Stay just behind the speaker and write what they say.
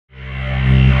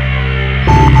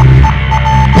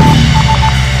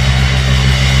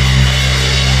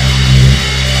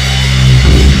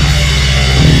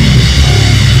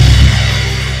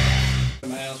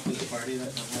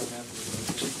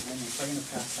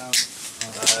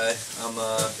Hi,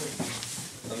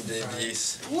 I'm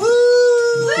Deese. Woo!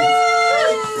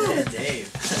 Yeah, Dave.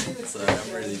 Sorry, I'm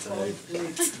really tired.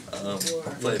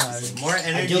 More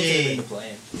energy.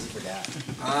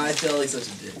 I feel like such a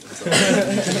dick. That's all.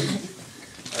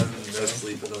 I have no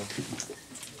sleep at all.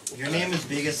 Your name is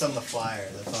biggest on the flyer.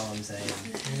 That's all I'm saying.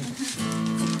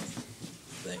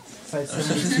 Thanks. Side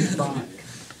 72 back.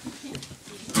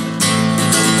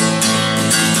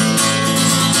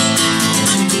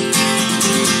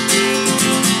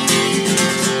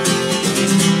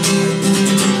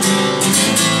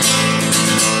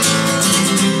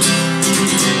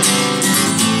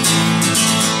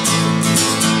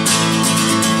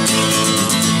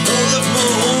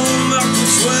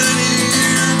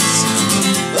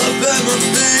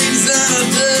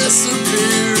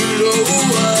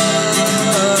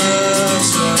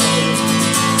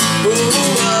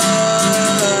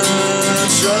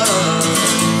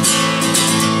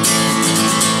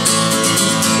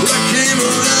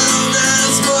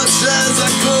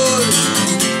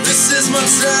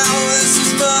 This is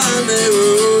my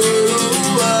neighborhood.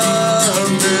 Oh, I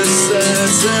miss that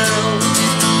town.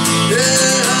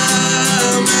 Yeah,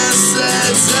 I miss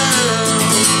that town.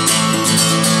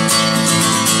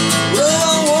 Well,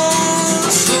 I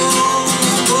want so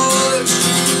much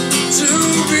to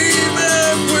be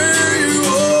back where you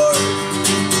are,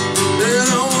 and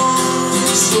I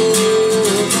want so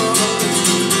much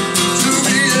to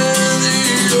be in the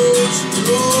ocean,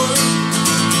 Lord.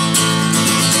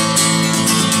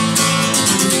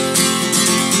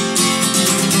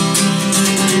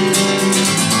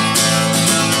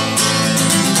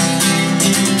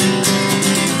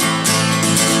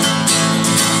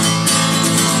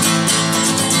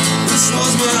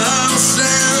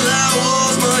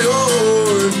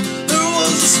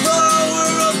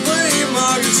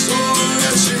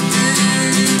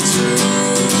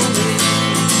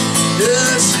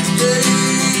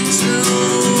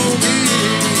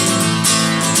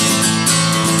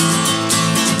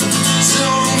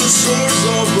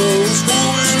 There was no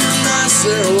one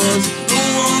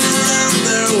around,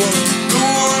 there was no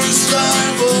one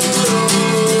inside, but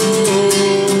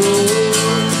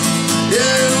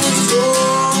yeah, it was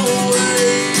always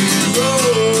on.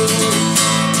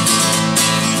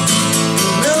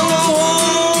 Now I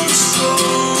want so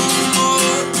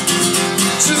much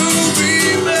to be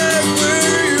back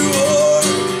where you are,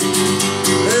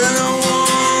 and I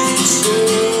want so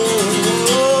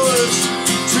much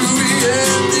to be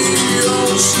in the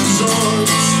ocean's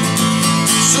arms.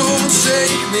 So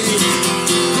take me,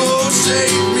 go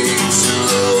take me to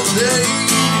those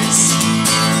days.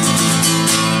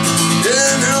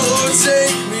 Yeah, now Lord,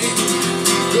 take me,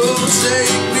 go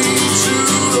take me to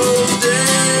those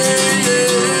days.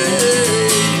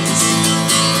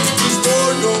 'Cause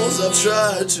Lord knows I've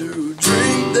tried to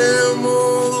drink them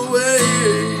all away.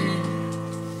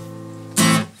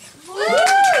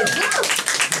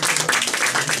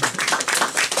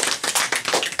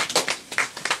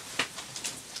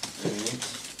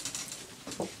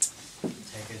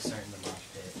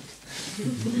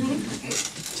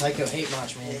 Tycho hate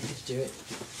march, man. Just do it.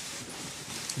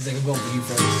 He's like, I'm going for you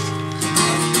first.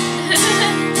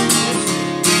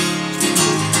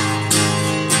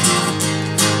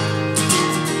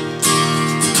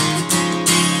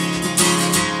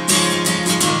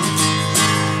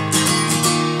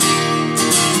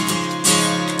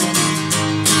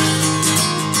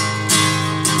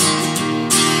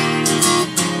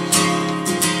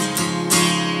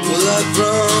 Well, I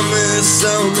promise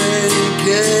I'll make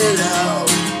it out.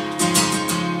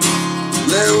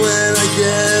 Then when I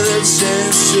get a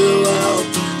chance to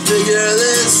figure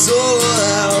this all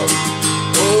out.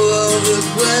 All of the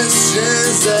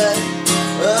questions that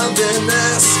I've been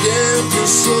asking for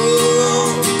so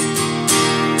long,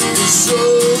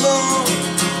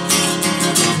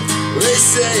 They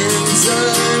say in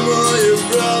time all your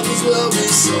problems will be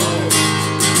solved.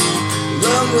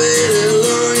 Well, I'm waiting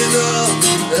long enough,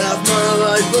 half my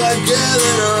life I've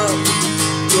given up.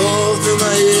 Go through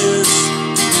my years,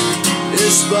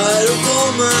 in spite of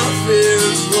all my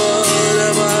fears. What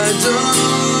have I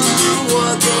done?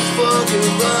 What the fuck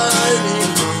have I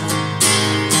become?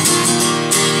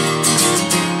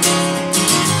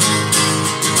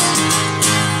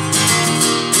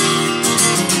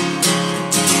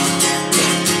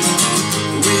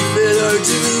 We paid our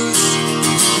dues,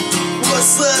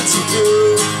 what's left to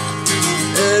prove?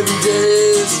 Every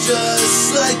day is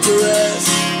just like the rest.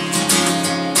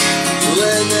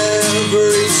 When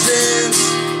every chance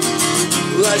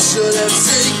I should have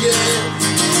taken,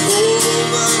 all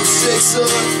my mistakes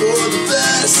are for the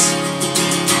best.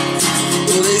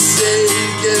 Well, they say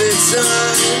give it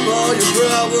time, time all your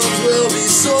problems will be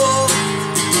solved.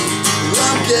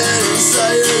 I'm getting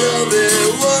tired of it.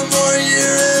 One more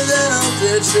year and then I'll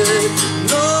ditch it.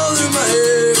 And all through my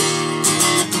hair,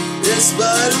 in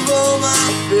spite of all my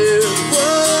fear.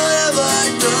 What have I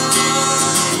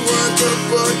done? What the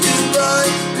fuck have I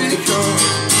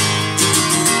become?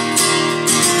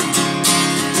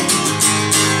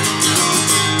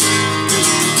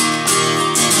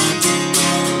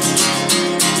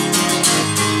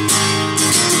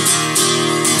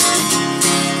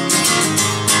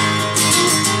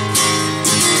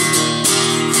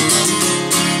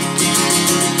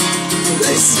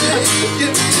 They say,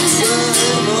 give me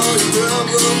time, all your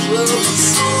problems will be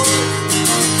solved.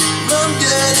 I'm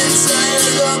getting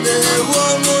tired of it.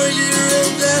 One more year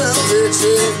and then I'll ditch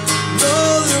it. And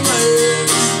all through my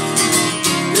years,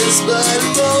 in spite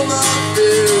of all my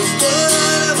fears. What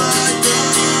have I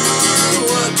done?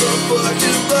 What the fuck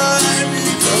have I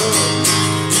become?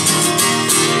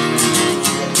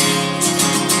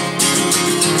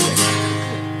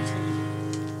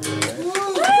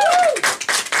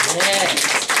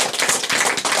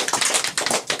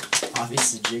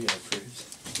 Obviously, Jigga approves.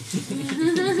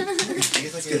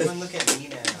 He's like, everyone look at me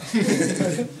now.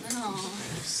 Oh.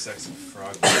 Sexy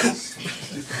frog face.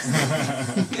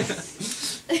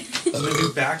 I'm gonna do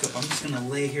backup. I'm just gonna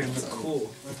lay here and look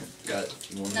cool. Got it.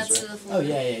 You want That's this to right? the floor. Oh,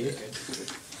 yeah, you're good.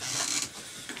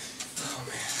 Oh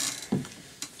man.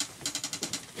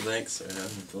 Well, thanks for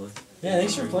having me play. Yeah,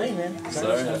 thanks for playing, man.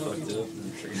 Sorry I fucked it up.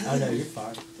 Oh, no, you're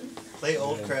fine. Play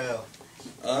Old Crow.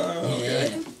 Oh, okay.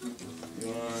 Yeah. You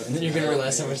want... And then you're gonna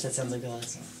realize how much that sounds like the last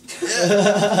song.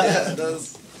 Yeah, it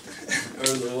does. Or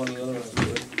the one other one I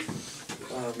played.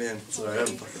 Oh man, sorry, I'm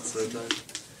fucking so tired.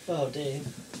 Oh, Dave.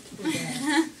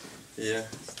 Yeah,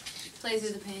 Play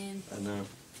through the pain. I know.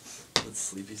 That's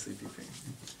sleepy, sleepy pain.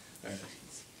 Alright.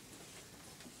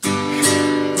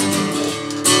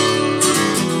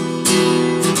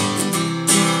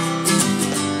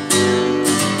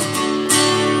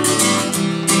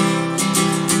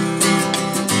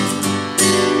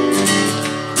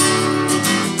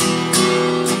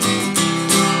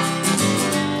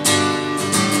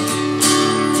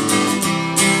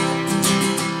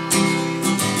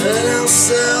 Heading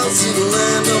south to the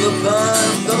land of the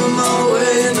pine, thumbing my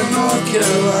way into North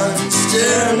Carolina.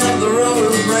 Staring up the road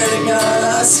with a brain of God,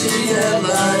 I see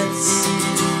headlights.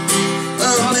 I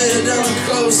made it down the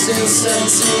coast in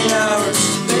 17 hours,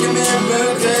 picking me a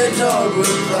bouquet dogwood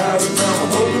flowers. Now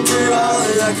I'm hoping for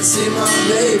Raleigh, I can see my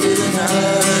baby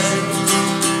tonight.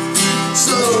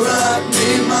 So rock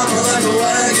me, mama, like a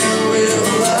wagon wheel.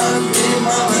 Rock me,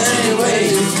 mama, any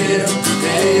way you feel.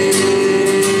 Hey,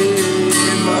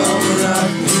 mama,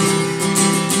 rock me.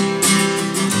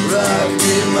 Rock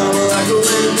me, mama, like a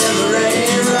wind in the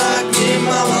rain. Rock me,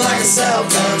 mama, like a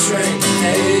southbound train.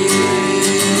 Hey,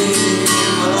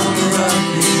 mama, rock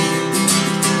me.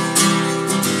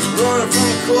 Running from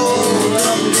the cold,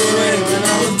 up in the rain. When I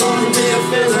was born to be a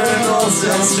fiddler and all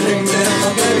sound string band. My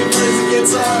baby plays the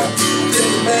guitar, did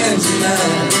the banjo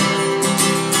now.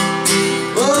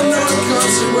 Well, I know it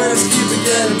comes to when it's keep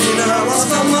forgetting me. Now I lost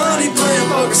my money playing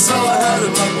poker, so I had to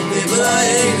fuck with me. But I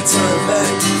ain't gonna turn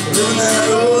back, living that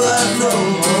old life no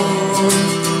more.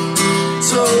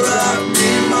 So rock me,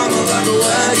 mama, like a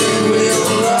wagon wheel.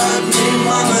 Rock me,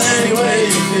 mama, any way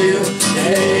you feel.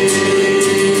 Hey,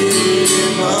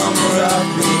 mama, rock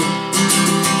me.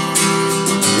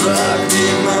 Rock me,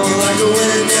 mama, like a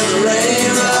wind in the rain.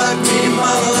 Rock me,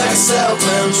 mama, like a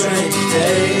southbound train.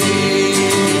 Hey,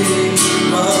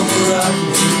 mama, rock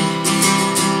me.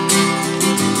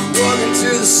 Walking to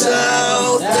the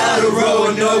south, out of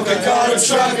Roanoke, I caught a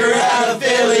trucker out of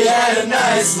Philly, had a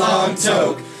nice long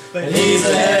toke. But he's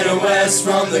heading west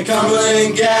from the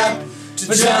Cumberland Gap to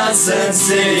Johnson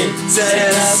City,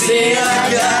 Tennessee. I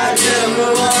gotta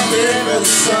move on there for the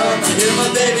sun. I hear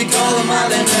my baby calling my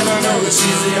name and I know that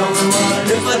she's the only one.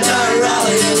 And if I die in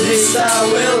Raleigh, at least I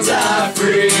will die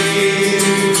free.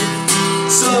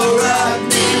 So rock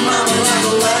me, mama, like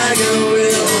a wagon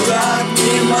wheel. Rock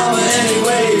me, mama, any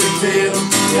way you feel.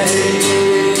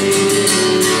 Hey,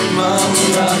 mama,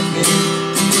 rock me.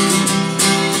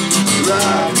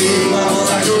 Rock me, mama,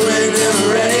 like a wind in the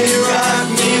rain. Rock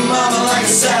me, mama, like a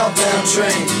southbound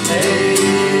train. Hey,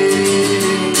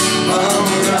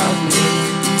 mama, rock me.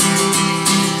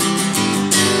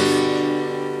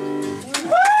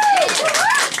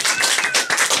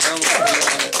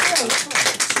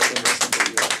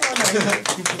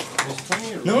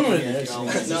 No one would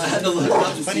have No, I had to look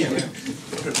up to see him.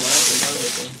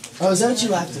 Oh, is that what you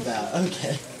laughed about?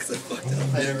 Okay.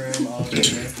 Playroom, all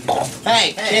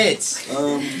Hey, kids!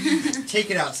 Take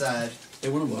it outside. They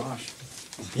want to mosh.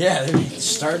 Yeah, they're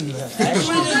starting the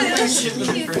action.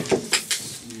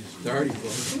 They're already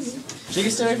booked. Jake,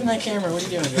 stay away from that camera. What are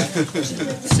you doing, guy?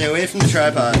 Stay away from the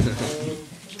tripod.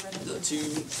 The two.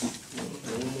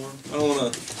 One more. I don't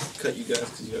want to cut you guys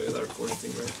because you got that recording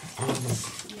thing, right? I don't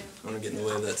want to get in the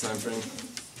way of that time frame.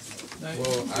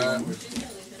 Well,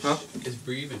 Huh? is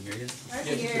Bree even here yet? I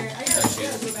gotta go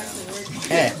back to work.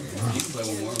 Hey. You can play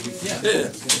one more. Yeah.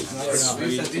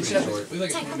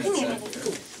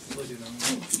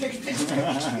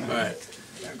 Alright.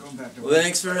 Well,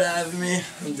 thanks for having me.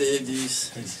 I'm Dave Deese.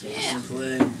 Thanks for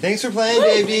playing. Thanks for playing,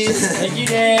 babies. Thank you,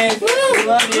 Dave. We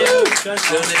love you.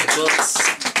 Donate books.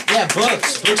 Yeah,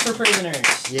 books. Books for prisoners.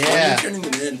 When are you Yeah. turning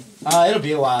them in? It'll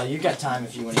be a while. You got time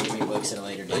if you want to give me books at a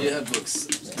later Oh, you date. have books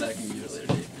that I can give you at a later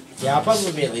date. Yeah, I'll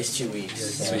probably be at least 2 weeks.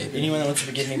 So anyone that wants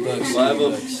to give me books, Well, I have give a,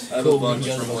 me books. I have Cool, a bunch we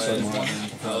can go to from the when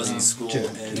bookstore I was in school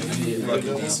and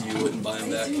fucking DCU wouldn't buy them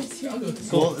back.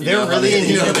 Cool. You They're know how really they- in you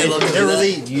use know of they love to do they're that.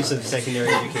 really use of secondary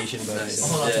education books. Nice.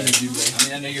 So. Yeah. I mean,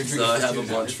 I know you're So drinking. I have a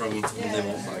bunch from when they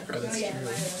won't buy credits.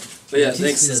 But yeah,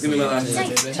 thanks. It's gonna be my last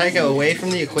one. Tycho, away from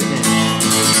the equipment.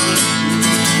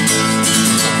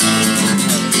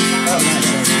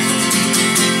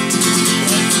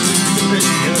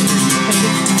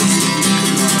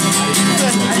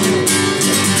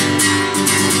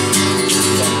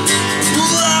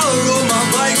 Well, I rode my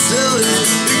bike till it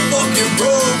fucking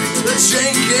broke. The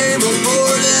chain came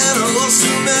aboard and I lost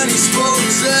too many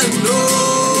spokes and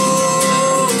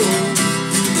whoa.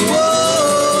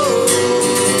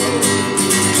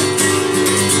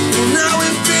 Now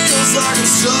it feels like I'm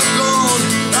stuck on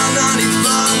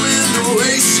I-95 with no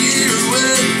AC or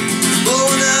wind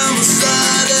blowing out my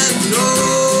side and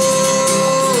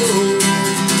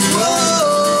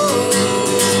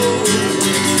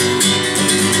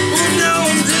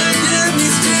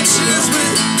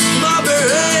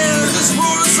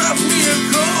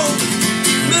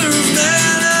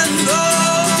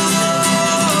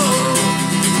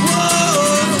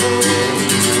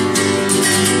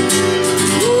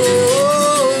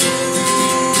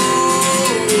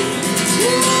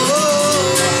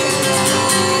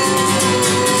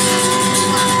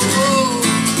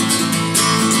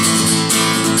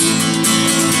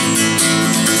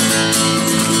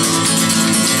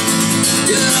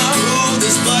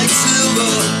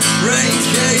rain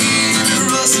came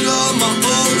and rusted on my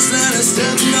bones and it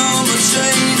stepped on my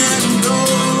chain and whoa.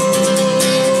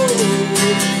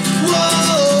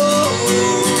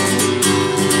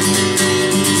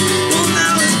 Well,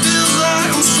 now it feels like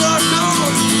I'm stuck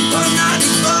on a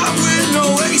 95 with no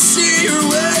AC or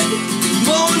wind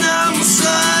blowing out my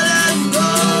side and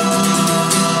whoa.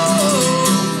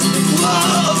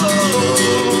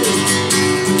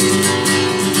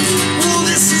 Well,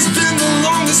 this has been the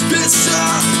longest pit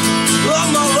stop of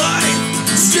my life.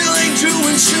 Still ain't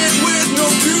doing shit with no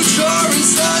future in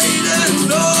sight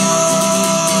and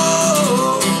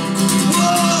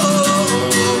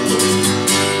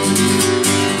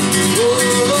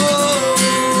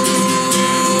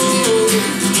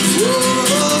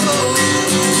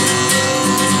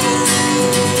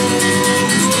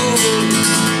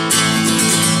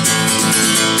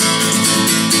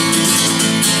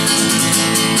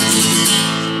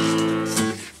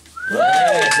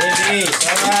Yeah, Dave Deese.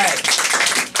 All right.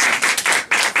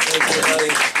 Thank you,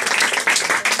 buddy.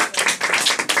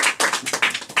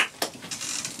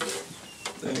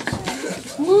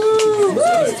 Thanks.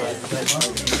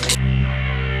 Woo!